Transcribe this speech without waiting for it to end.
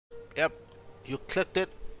Yep, you clicked it.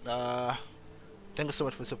 Thank you so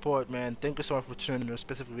much for support, man. Thank you so much for tuning in to a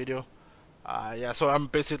specific video. Yeah, so I'm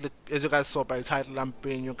basically, as you guys saw by the title, I'm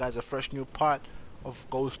bringing you guys a fresh new part of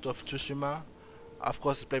Ghost of Tsushima. Of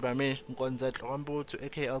course, it's played by me, Nkonzenhle Mbuthu,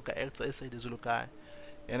 aka Elgaector, aka the Zulu guy.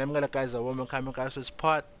 And I'm gonna guys a woman coming guys for this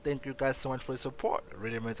part. Thank you guys so much for the support. It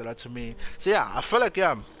really means a lot to me. So yeah, I feel like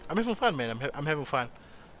I'm having fun, man. I'm having fun.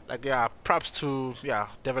 Like yeah, props to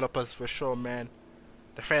developers for sure, man.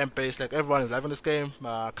 The fan base, like everyone is loving this game.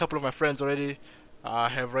 A couple of my friends already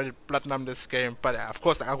have already platinum this game, but of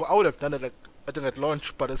course like, I would have done it like I think at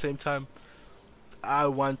launch, but at the same time I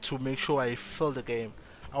want to make sure I feel the game.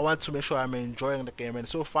 I want to make sure I'm enjoying the game, and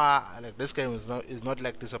so far like this game is not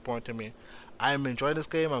like disappointing me. I'm enjoying this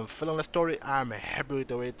game, I'm feeling the story, I'm happy with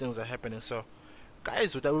the way things are happening. So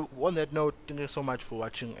guys, on that note, thank you so much for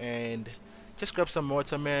watching, and just grab some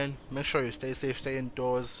water, man. Make sure you stay safe, stay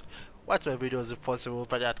indoors, watch my videos if possible.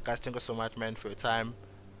 But yeah, guys, thank you so much, man, for your time.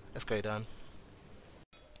 Let's get it done.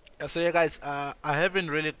 Yeah, so yeah, guys, I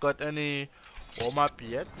haven't really got any warm up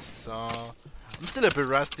yet, so I'm still a bit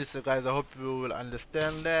rusty. So guys, I hope you will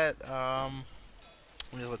understand that. I'm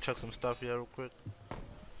just gonna check some stuff here real quick.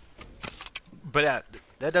 But yeah,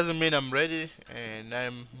 that doesn't mean I'm ready, and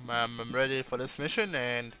I'm ready for this mission.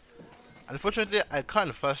 And unfortunately, I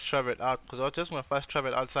can't fast travel out because I was just gonna fast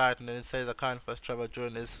travel outside, and then it says I can't fast travel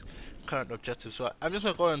during this current objective. So I'm just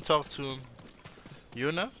gonna go and talk to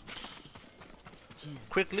Yuna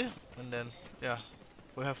quickly, and then yeah,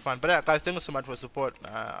 we'll have fun. But yeah, guys, thank you so much for support.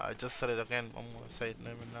 I just said it again. I'm gonna say it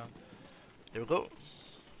even now. Here we go.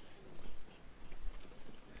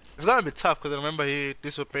 It's gonna be tough because I remember he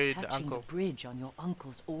disobeyed the Hatching uncle. a bridge on your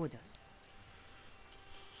uncle's orders.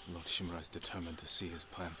 Lord Shimura is determined to see his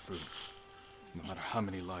plan through, no matter how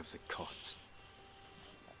many lives it costs.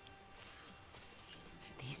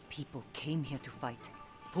 These people came here to fight.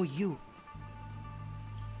 For you.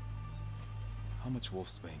 How much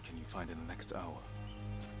wolfsbane can you find in the next hour?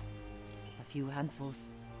 A few handfuls.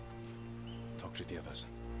 Talk to the others.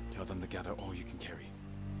 Tell them to gather all you can carry.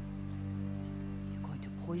 You're going to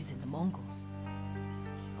poison the Mongols.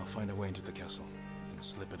 I'll find a way into the castle, and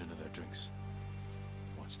slip it into their drinks.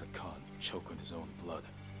 Watch the Khan choke on his own blood.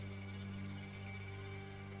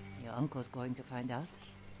 Your uncle's going to find out.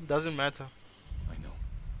 Doesn't matter. I know.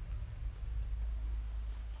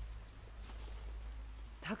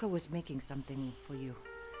 Taka was making something for you.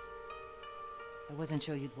 I wasn't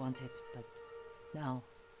sure you'd want it, but now,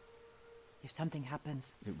 if something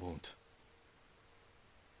happens, It won't.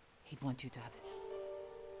 he'd want you to have it.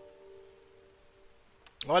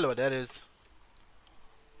 All what that is.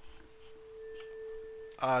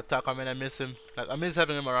 Taka, man, I miss him. Like I miss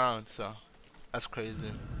having him around. So that's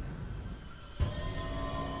crazy.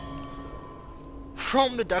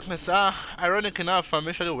 From the darkness, ironic enough, I'm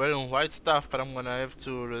actually wearing white stuff, but I'm gonna have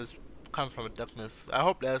to come from the darkness. I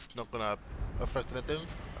hope that's not gonna affect anything.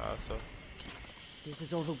 So This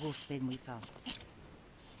is all the wolfsbane we found.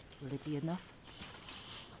 Will it be enough?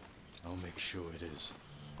 I'll make sure it is.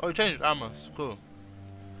 oh, you changed armor. It's cool.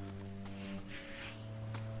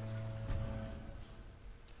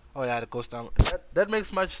 Oh yeah, the ghost armor. That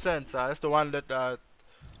makes much sense. That's the one that the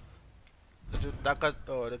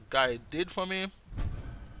guy did for me.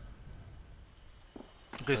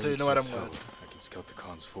 Okay, so you know what I'm going gonna. I can scout the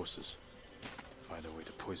Khan's forces. Find a way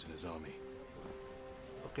to poison his army.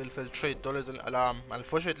 Okay, infiltrate dollars and alarm.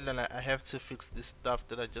 Unfortunately, then I have to fix this stuff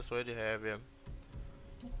that I just already have here.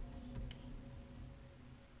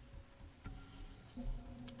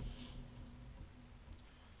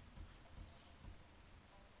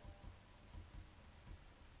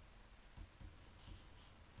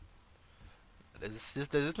 There's this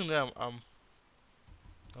thing that I'm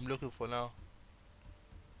looking for now.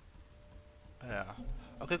 Yeah.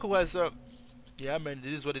 Okay, cool guys. Yeah, man,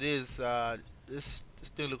 it is what it is. This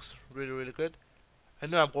thing looks really good. I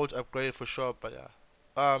know I'm going to upgrade it for sure, but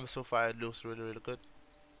yeah. So far it looks really good.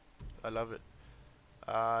 I love it.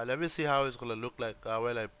 Let me see how it's gonna look like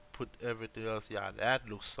when I put everything else. Yeah, that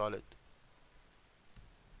looks solid.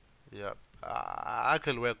 Yeah. I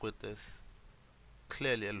can work with this.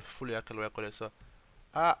 Clearly and fully I can work with it. So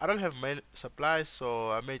I don't have main supplies,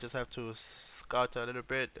 so I may just have to scout a little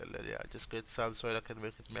bit and then, yeah, just get some so that I can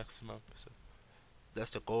make it maximum. So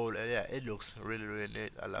that's the goal, and yeah, it looks really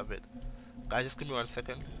neat. I love it. Guys, just give me 1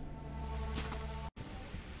 second.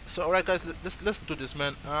 So alright guys, let's do this,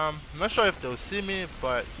 man. I'm not sure if they'll see me,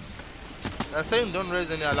 but they're saying don't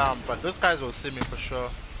raise any alarm, but those guys will see me for sure.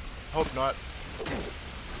 Hope not.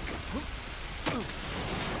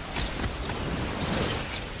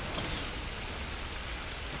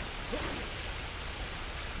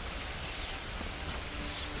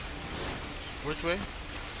 Which way?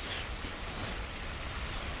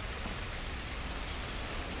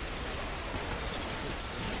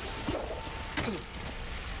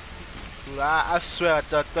 Dude, I swear I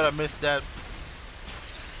thought I missed that.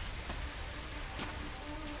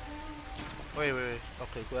 Wait.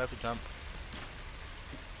 Okay, go have to jump.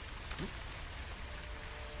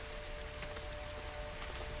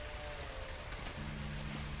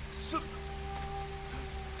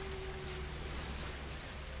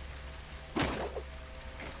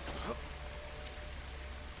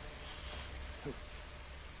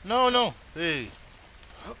 No. Hey.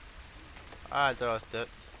 I thought I was dead.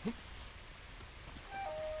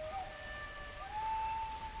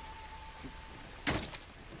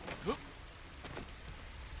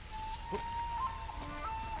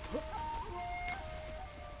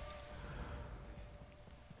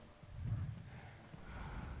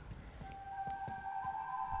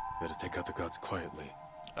 Better take out the guards quietly.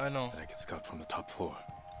 I know. And I can scout from the top floor.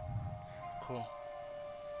 Cool.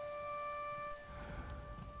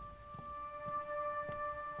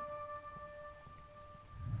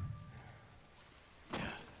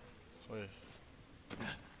 Wait.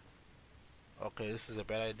 Okay, this is a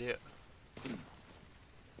bad idea.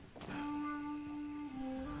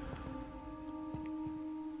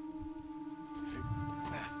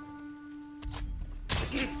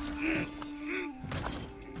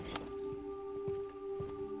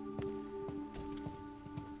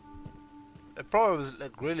 The problem is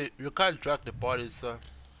like really you can't drag the bodies, so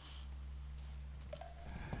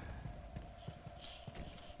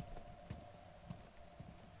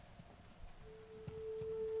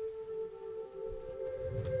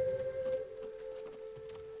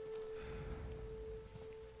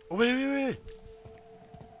wait.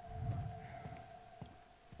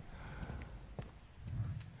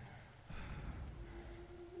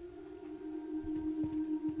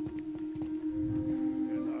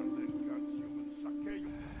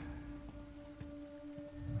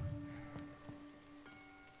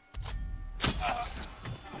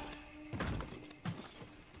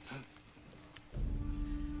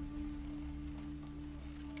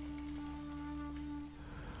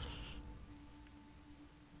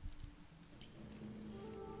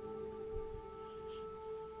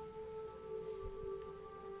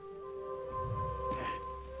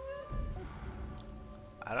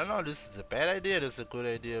 I don't know, this is a bad idea, this is a good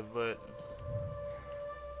idea, but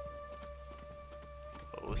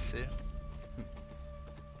we'll see.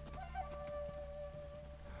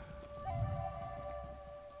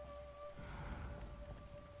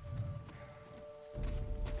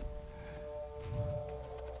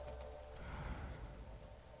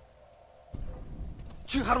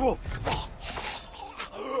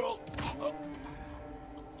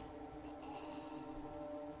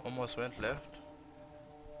 Almost went left.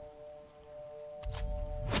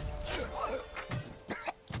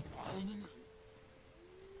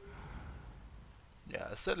 Yeah,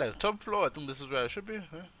 I said like top floor. I think this is where I should be.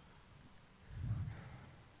 Huh?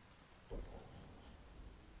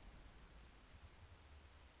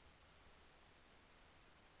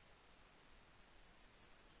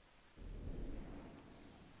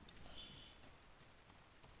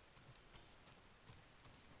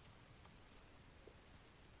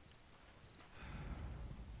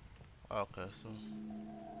 Okay, so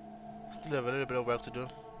still have a little bit of work to do.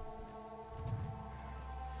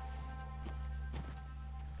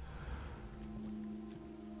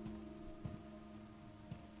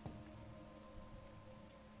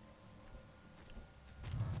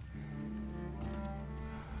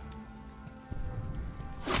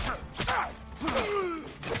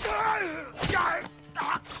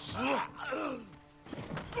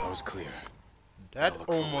 I was clear. That I'll look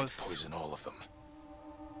for a way to almost poison all of them.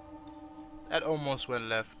 That almost went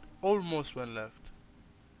left. Almost went left.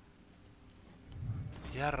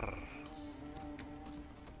 Yarr.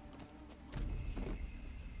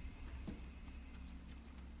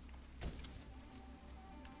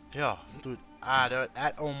 Yeah, dude.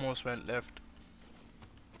 That almost went left.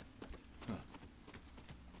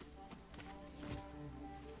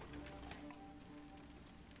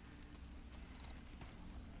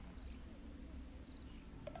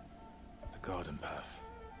 The garden path.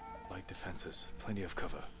 Light defenses. Plenty of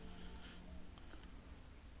cover.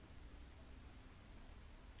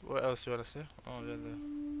 What else you wanna say? Oh, there's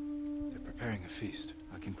They're preparing a feast.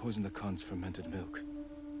 I can poison the Khan's fermented milk.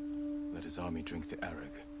 Let his army drink the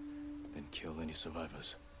arag, then kill any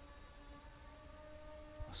survivors.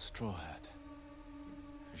 A straw hat.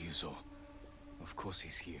 RYUZO. Of course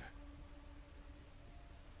he's here.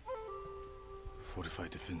 Fortified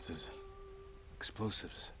defenses.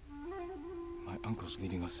 Explosives. My uncle's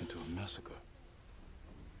leading us into a massacre.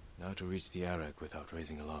 Now to reach the Arag without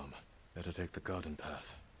raising alarm. Better take the garden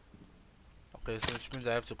path. Okay, so which means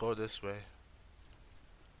I have to go this way.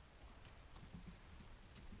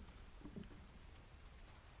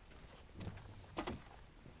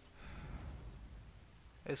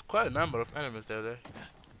 It's quite a number of enemies there.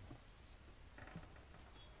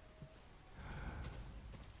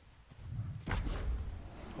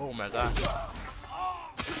 Oh my god.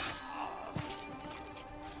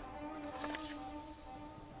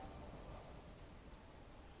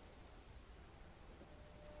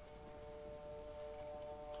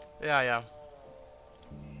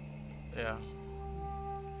 Yeah.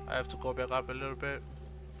 I have to go back up a little bit.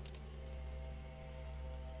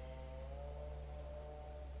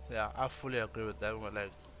 Yeah, I fully agree with that one.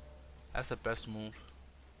 Like, that's the best move.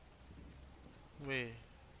 Wait,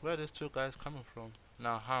 where are these two guys coming from?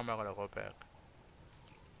 Now, how am I gonna go back?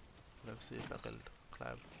 Let's see if I can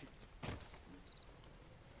climb.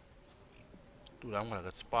 Dude, I'm gonna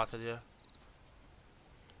get spotted here.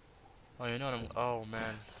 Oh, you know what oh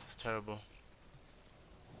man, it's terrible.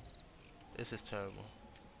 This is terrible.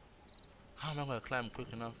 How am I gonna climb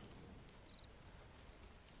quick enough?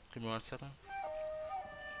 Give me 1 second.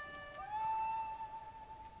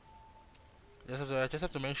 I just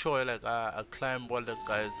have to make sure like I climb while the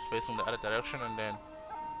guy is facing the other direction, and then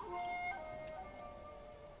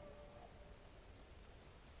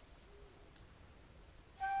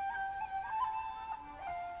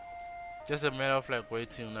just a matter of like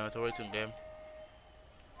waiting now. It's a waiting game.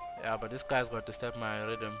 Yeah, but this guy's got to step my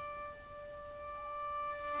rhythm.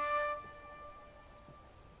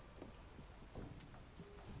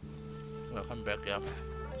 I'm gonna come back, yeah.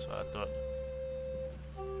 That's what I thought.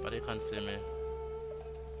 But he can't see me.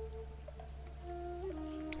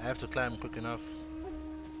 I have to climb quick enough.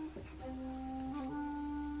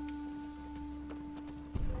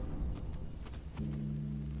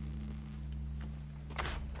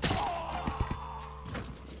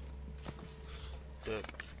 Good.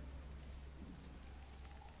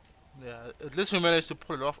 Yeah, at least we managed to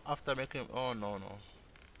pull it off after making. Oh no.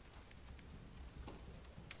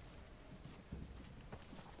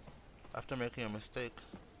 After making a mistake.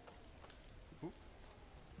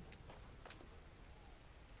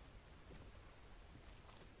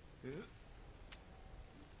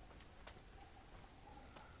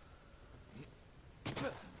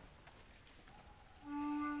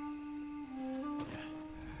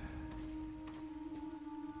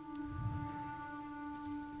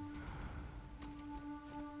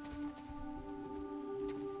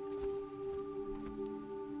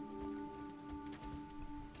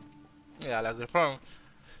 Yeah, like the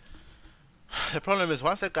problem is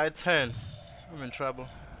once that guy turns, I'm in trouble.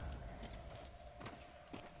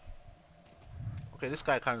 Okay, this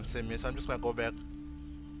guy can't see me, so I'm just gonna go back.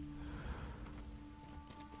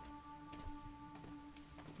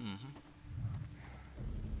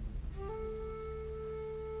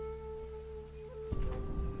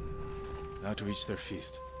 Now to reach their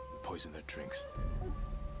feast, poison their drinks.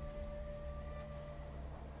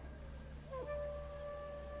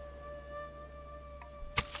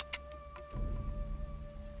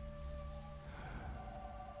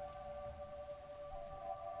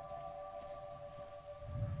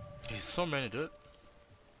 There's so many, dude.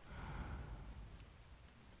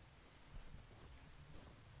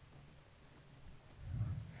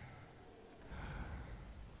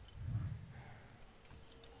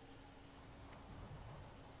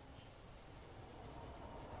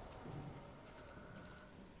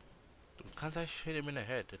 Can't I hit him in the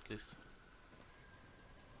head at least?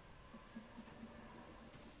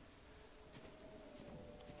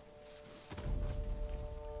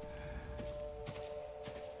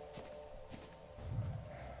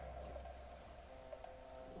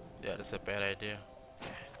 Yeah, that's a bad idea. I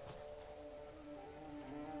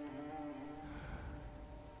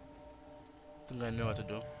think I know what to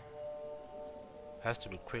do. Has to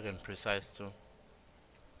be quick and precise too.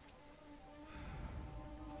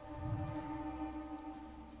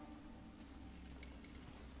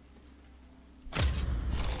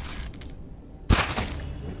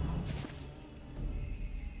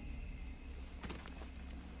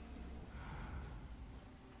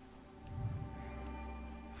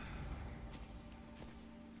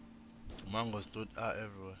 Mangoes, dude, are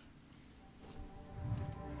everywhere.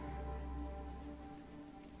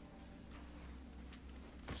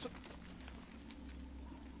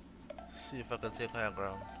 See if I can take higher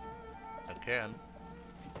ground. I can.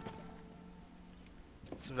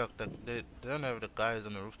 Seems like they don't have the guys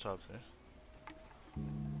on the rooftops, eh?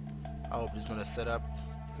 I hope he's gonna set up.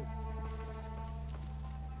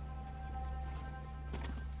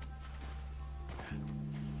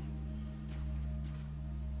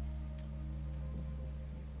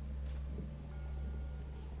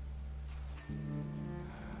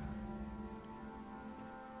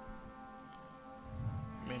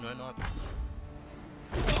 why not?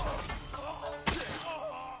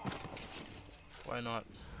 Why not?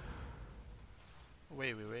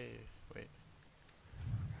 Wait.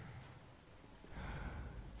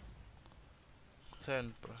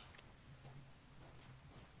 10, bro.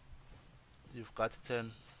 You've got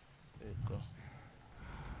 10. There you go.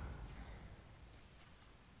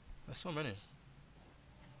 There's so many.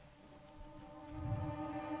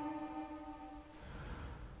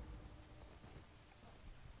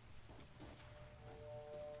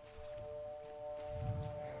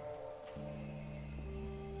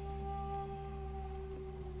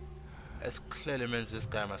 It clearly means this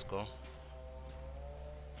guy must go.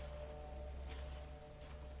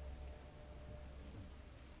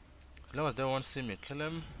 As long as they won't see me kill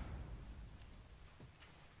him.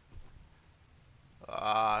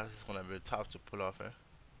 Ah, this is gonna be tough to pull off, eh?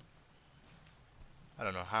 I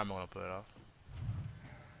don't know how I'm gonna pull it off.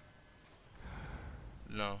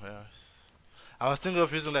 No, yes. I was thinking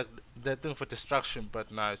of using like that thing for distraction,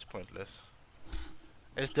 but nah, it's pointless.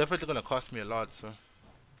 It's definitely gonna cost me a lot, so.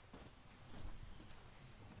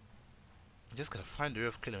 Just gotta find a way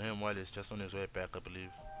of killing him while he's just on his way back, I believe.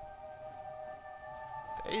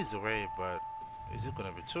 There is a way, but is it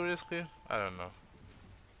gonna be too risky? I don't know.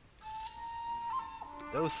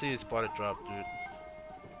 They'll see his body drop, dude.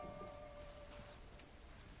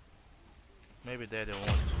 Maybe they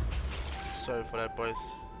won't. Sorry for that, boys.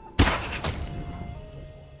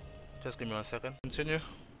 Just give me 1 second. Continue.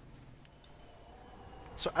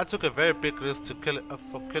 So I took a very big risk to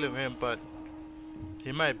for killing him, but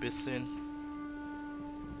he might be seen.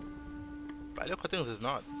 But look at things is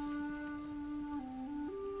not.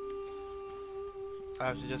 I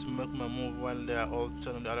have to just make my move while they are all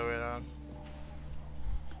turning the other way around.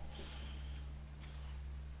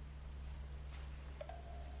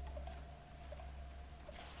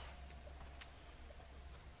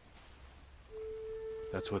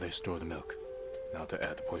 That's where they store the milk. Now to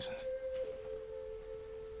add the poison.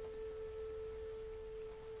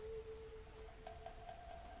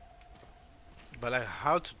 But like,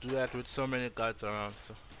 how to do that with so many guards around?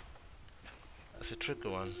 So that's a tricky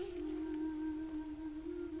one.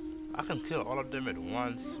 I can kill all of them at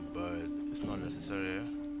once, but it's not necessary.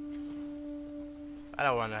 I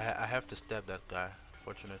don't want to. I have to stab that guy,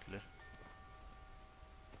 fortunately.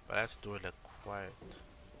 But I have to do it like quiet.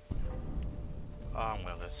 Oh, I'm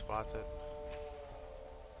gonna get spotted.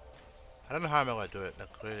 I don't know how I'm gonna do it.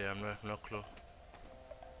 Like really, I have no clue.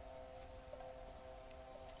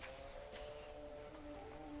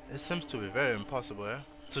 It seems to be very impossible,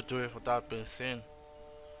 to do it without being seen.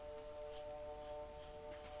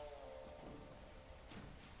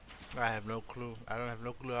 I have no clue. I don't have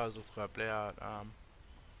no clue how it's gonna play out.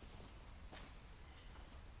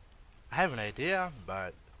 I have an idea,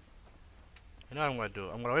 but you know what I'm gonna do?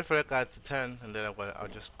 I'm gonna wait for that guy to turn, and then I'll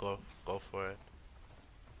just go for it.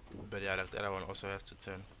 But yeah, like the other one also has to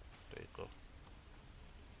turn. There you go.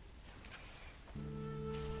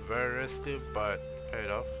 Very risky, but paid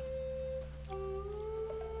off.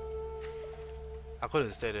 I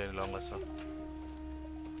couldn't stay there any longer, so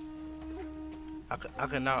I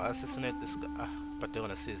can now assassinate this guy, but they're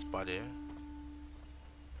gonna see his body.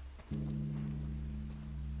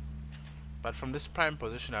 But from this prime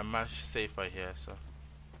position, I'm much safer here, so.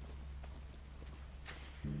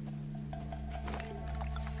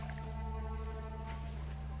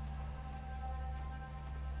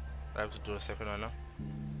 I have to do a second one now.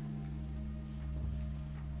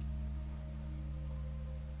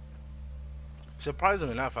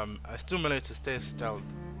 Surprisingly enough, I still managed to stay stealth.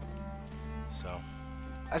 So,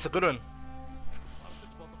 that's a good one.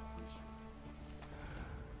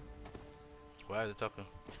 Why is it talking?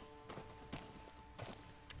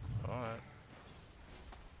 Alright.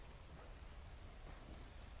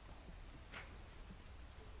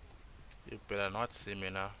 You better not see me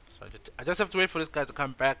now. So I just have to wait for this guy to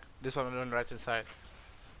come back. This one on the right hand side.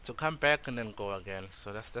 To come back and then go again.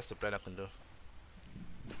 So that's the plan I can do.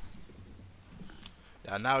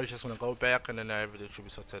 Yeah, now he's just gonna go back and then everything should be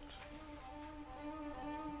sorted.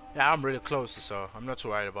 Yeah, I'm really close, so I'm not too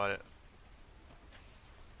worried about it.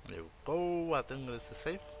 There you go. I think this is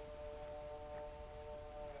safe.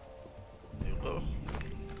 There you go.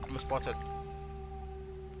 I'm spotted.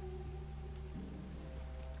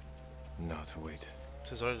 Now to wait.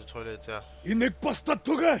 This is already the toilet, yeah. 이 넥바스타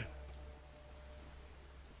토가!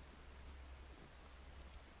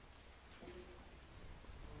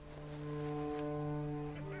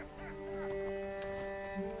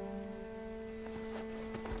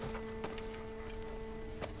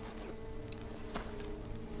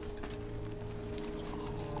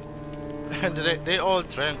 And they all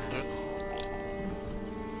drank, dude.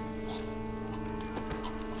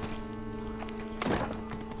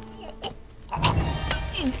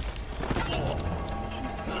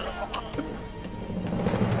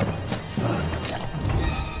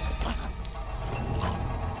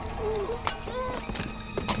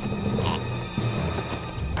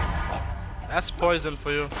 That's poison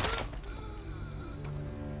for you.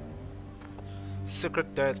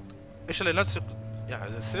 Secret dead. Actually, not secret. Yeah,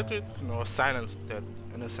 is it secret? No, silence dead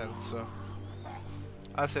in a sense. So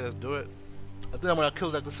I say let's do it. I think I'm gonna kill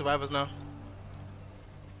like the survivors now.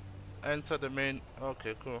 Enter the main.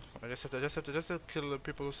 Okay, cool. I just have to kill the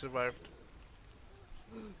people who survived.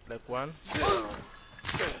 Like one.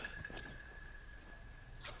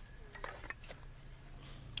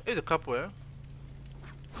 Here's a couple, eh?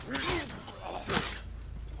 I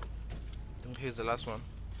think here's the last one.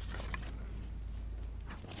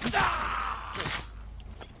 Let's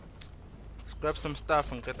grab some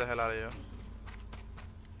stuff and get the hell out of here.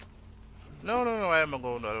 No, I am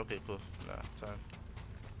going. No, okay, cool. Nah, time.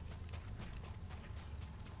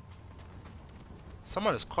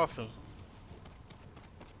 Someone is coughing.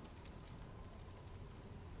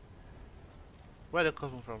 Where are they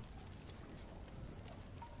coughing from?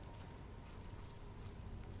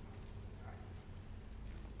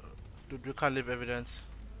 Dude, we can't leave evidence.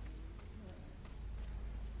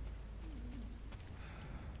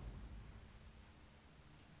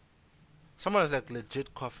 Someone is like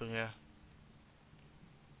legit coughing here.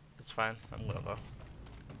 It's fine, I'm gonna go.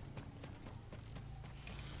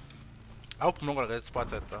 I hope I'm not gonna get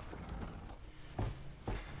spotted though.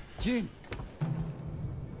 Jin!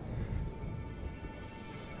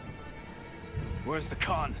 Where's the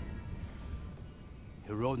Khan?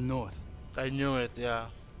 He rode north. I knew it, yeah.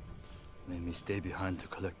 Made me stay behind to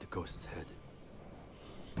collect the ghost's head.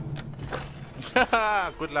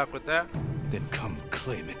 Good luck with that. Then come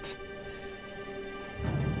claim it.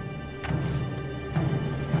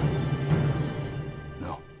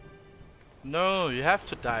 No. No, you have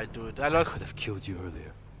to die, dude. I could have killed you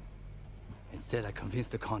earlier. Instead, I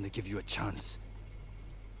convinced the Khan to give you a chance.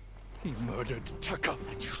 He murdered Taka.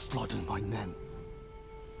 And you slaughtered my men.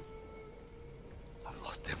 I've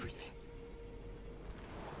lost everything.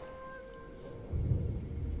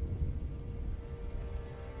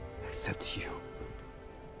 Except you.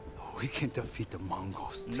 We can defeat the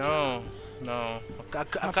Mongols together. No. I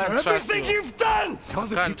can't After trust everything you. you've done! Tell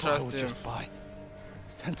the Can't people I trust was you. your spy.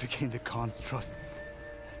 Sent to gain the Khan's trust.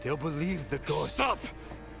 They'll believe the ghost. Stop!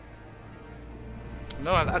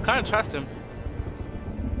 No, I can't trust him.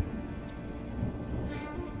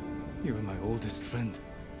 You were my oldest friend.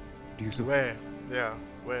 RYUZO. Where? Yeah,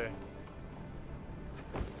 where?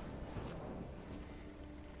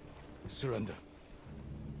 Surrender.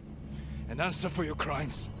 And answer for your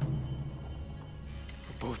crimes.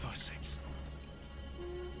 For both our sakes.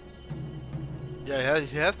 Yeah,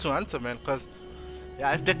 he has to answer, man, because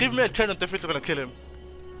yeah, if they give me a chance, I'm definitely gonna kill him.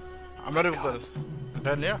 I'm not even gonna.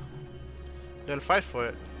 Then yeah. Then fight for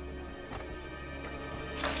it.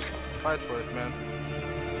 Fight for it, man.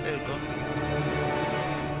 There you go.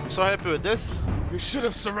 I'm so happy with this. You should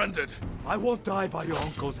have surrendered. I won't die by your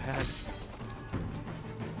uncle's hand.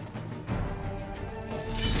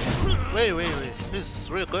 Wait. This is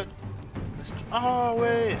real good. Oh,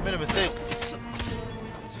 wait. Made a mistake.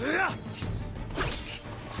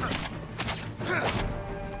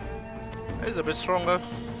 He's a bit stronger.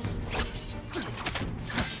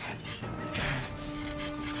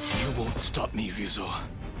 You won't stop me, RYUZO.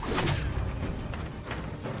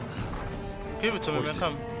 Give it to me, man.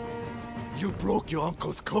 Come. You broke your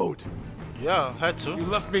uncle's code. Yeah, had to. You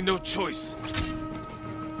left me no choice.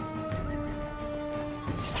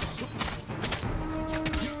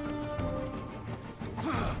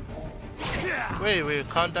 Wait,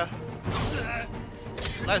 counter.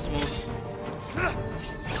 Nice moves.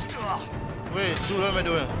 Wait, dude, what am I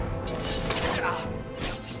doing?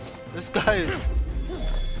 This guy is...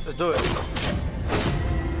 Let's do it.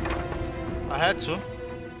 I had to.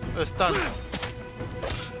 It's done.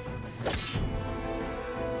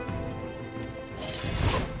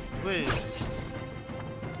 Wait.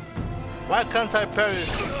 Why can't I parry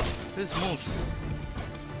his moves?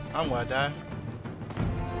 I'm gonna die.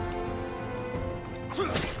 There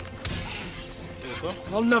you go.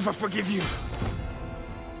 I'll never forgive you.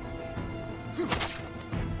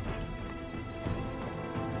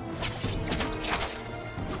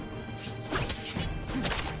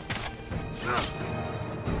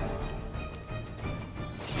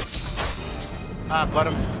 Ah, got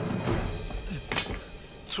him.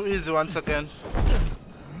 Too easy once again.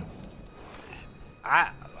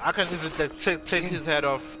 I can easily take his head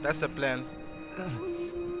off. That's the plan.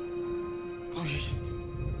 Please.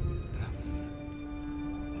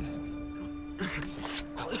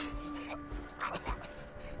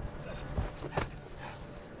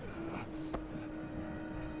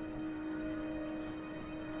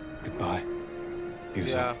 Goodbye, RYUZO.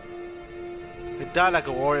 Yeah. He died like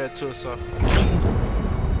a warrior too, so.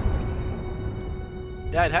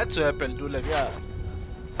 Yeah, it had to happen, dude. Like, yeah.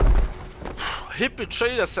 He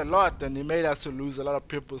betrayed us a lot and he made us to lose a lot of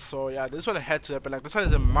people. So, yeah, this one had to happen. Like, this one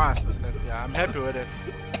is a must. Like, yeah, I'm happy with it.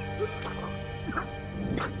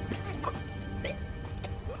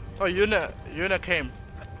 Oh, Yuna came.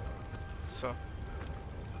 So.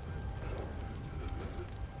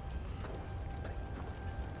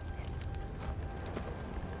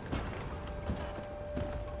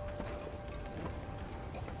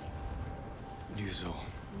 RYUZO.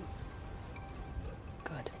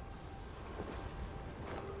 Good.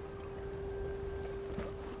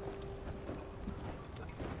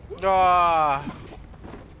 Ah.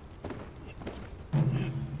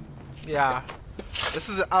 Yeah. This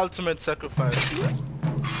is the ultimate sacrifice.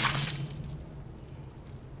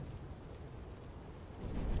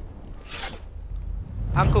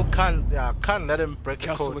 Uncle can't let him break the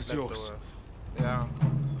Castle code. is like yours. Yeah.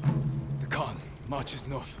 The Khan marches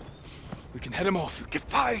north. We can head him off. You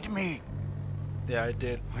defied me. Yeah, I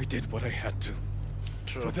did. I did what I had to.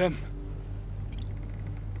 True. For them.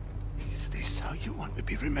 Is this how you want to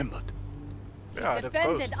be remembered? Yeah, the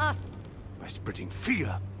Defended ghost. us. By spreading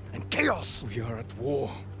fear and chaos. We are at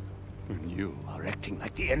war. And you are acting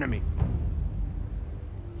like the enemy.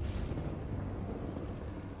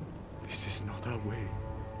 This is not our way.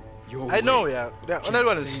 Your I know, way yeah. That can't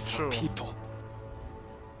one is save true. our people.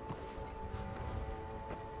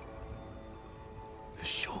 The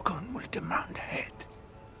Shogun will demand a head.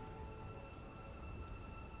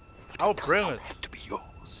 But I'll it does bring not it. have to be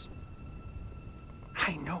yours.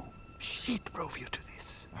 I know she drove you to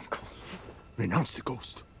this. Uncle. Renounce the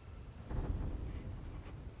ghost.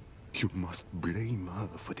 You must blame her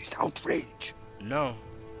for this outrage. No.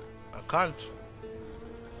 I can't.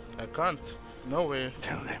 I can't. No way.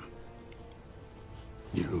 Tell them.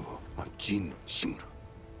 You are Jin Shimura.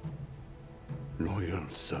 Loyal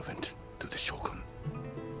servant to the Shogun.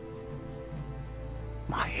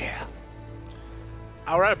 My heir.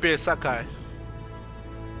 I'd rather be a Sakai.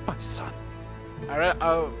 My son.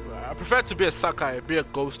 I prefer to be a Sakai, be a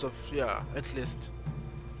ghost of, yeah, at least.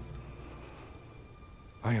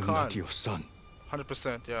 I am not Khan. your son.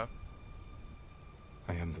 100%, yeah.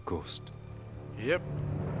 I am the ghost. Yep.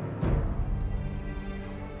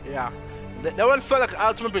 Yeah. That one felt like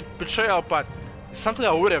ultimate betrayal, but it's something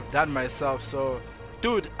I would have done myself, so...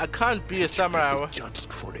 Dude, I can't be a samurai. Be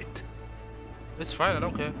judged for it. It's fine, I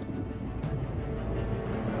don't care.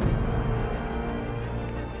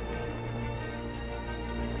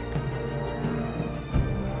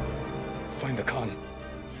 Find the Khan.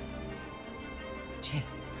 Jin.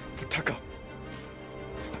 Futaka.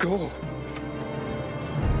 Go.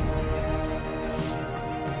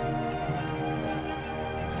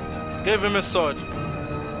 Give him a sword.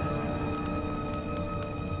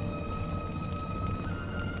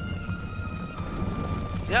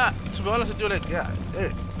 Yeah, to be honest with you, like, yeah,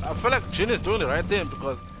 hey, I feel like Jin is doing the right thing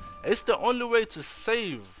because it's the only way to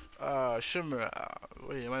save Shimmer.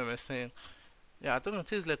 Wait, what am I saying? Yeah, I think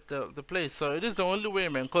it is like the place. So it is the only way,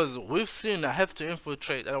 man, because we've seen I have to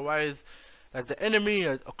infiltrate. Otherwise, like the enemy,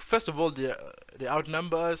 first of all, they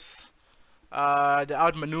outnumber us. They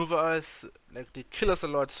outmaneuver us, like they kill us a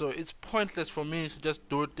lot, so it's pointless for me to just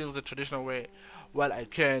do things the traditional way while I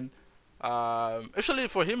can. Actually,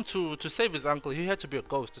 for him to save his uncle, he had to be a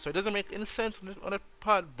ghost, so it doesn't make any sense on that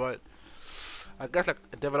part, but I guess like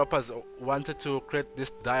the developers wanted to create this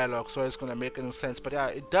dialogue so it's gonna make any sense. But yeah,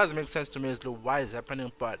 it does make sense to me as to why it's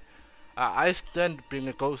happening, but I stand being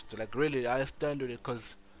a ghost, like really, I stand with it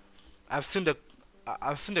because I've seen the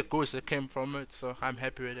ghost that came from it, so I'm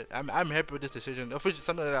happy with it. I'm happy with this decision. Of which is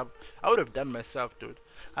something that I would have done myself, dude.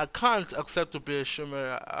 I can't accept to be a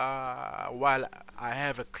Shimmer while I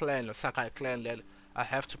have a clan, a Sakai clan that I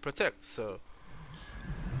have to protect. So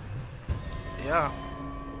yeah.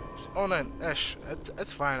 Oh no, Ash,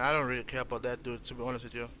 that's fine. I don't really care about that, dude. To be honest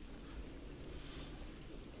with you,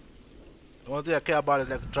 the only thing I care about is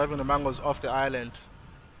like driving the mangoes off the island.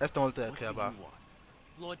 That's the only thing I care about.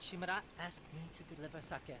 Lord Shimura asked me to deliver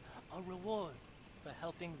sake, a reward for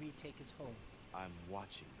helping retake his home. I'm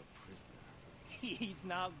watching the prisoner. He's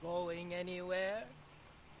not going anywhere.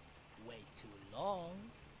 Wait too long,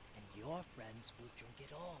 and your friends will drink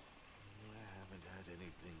it all. I haven't had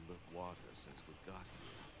anything but water since we got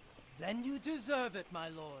here. Then you deserve it, my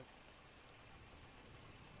lord.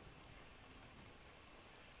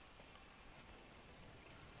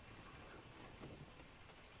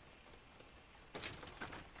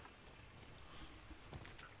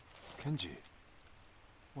 Kenji,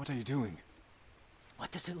 what are you doing? What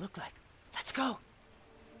does it look like? Let's go!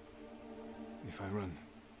 If I run,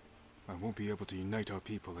 I won't be able to unite our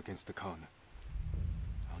people against the Khan.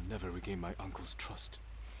 I'll never regain my uncle's trust.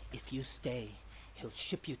 If you stay, he'll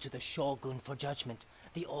ship you to the Shogun for judgment.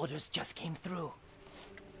 The orders just came through.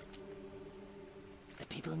 The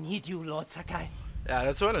people need you, Lord Sakai. Yeah,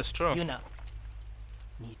 that's one is true. Yuna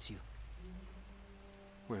needs you.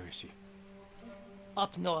 Where is she?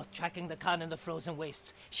 Up north, tracking the Khan in the frozen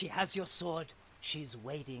wastes. She has your sword. She's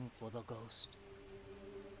waiting for the ghost.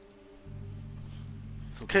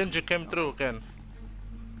 Kenji came through again.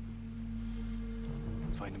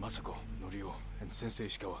 Find Masako, Norio, and Sensei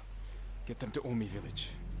Ishikawa. Get them to Omi village.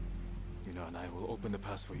 Yuna and I will open the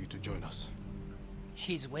pass for you to join us.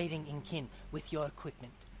 She's waiting in Kin with your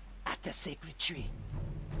equipment at the sacred tree.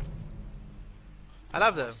 I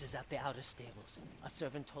love that. Horse is at the outer stables. A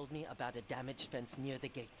servant told me about a damaged fence near the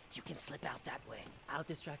gate. You can slip out that way. I'll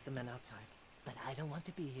distract the men outside. But I don't want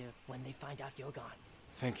to be here when they find out you're gone.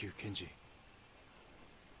 Thank you, Kenji.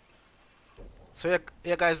 So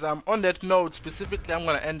yeah guys, on that note specifically, I'm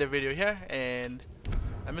gonna end the video here, and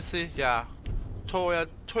let me see. Yeah,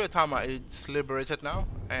 Toyotama is liberated now,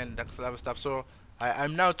 and that's a lot of stuff. So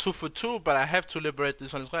I'm now 2 for 2, but I have to liberate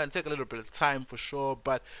this one. It's going to take a little bit of time for sure,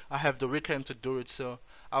 but I have the weekend to do it, so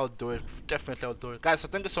I'll do it. Definitely I'll do it. Guys, so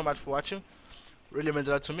thank you so much for watching. Really means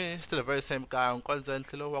a lot to me. Still the very same guy,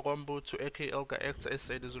 Nkonzenhle Mbuthu, aka Elgaector,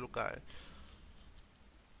 SA the Zulu guy.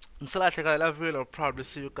 Until I love you, and I'll probably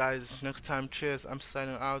see you guys next time. Cheers. I'm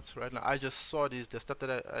signing out right now. I just saw these, the stuff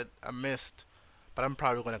that I missed, but I'm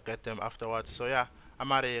probably going to get them afterwards. So yeah,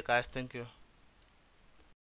 I'm out of here, guys. Thank you.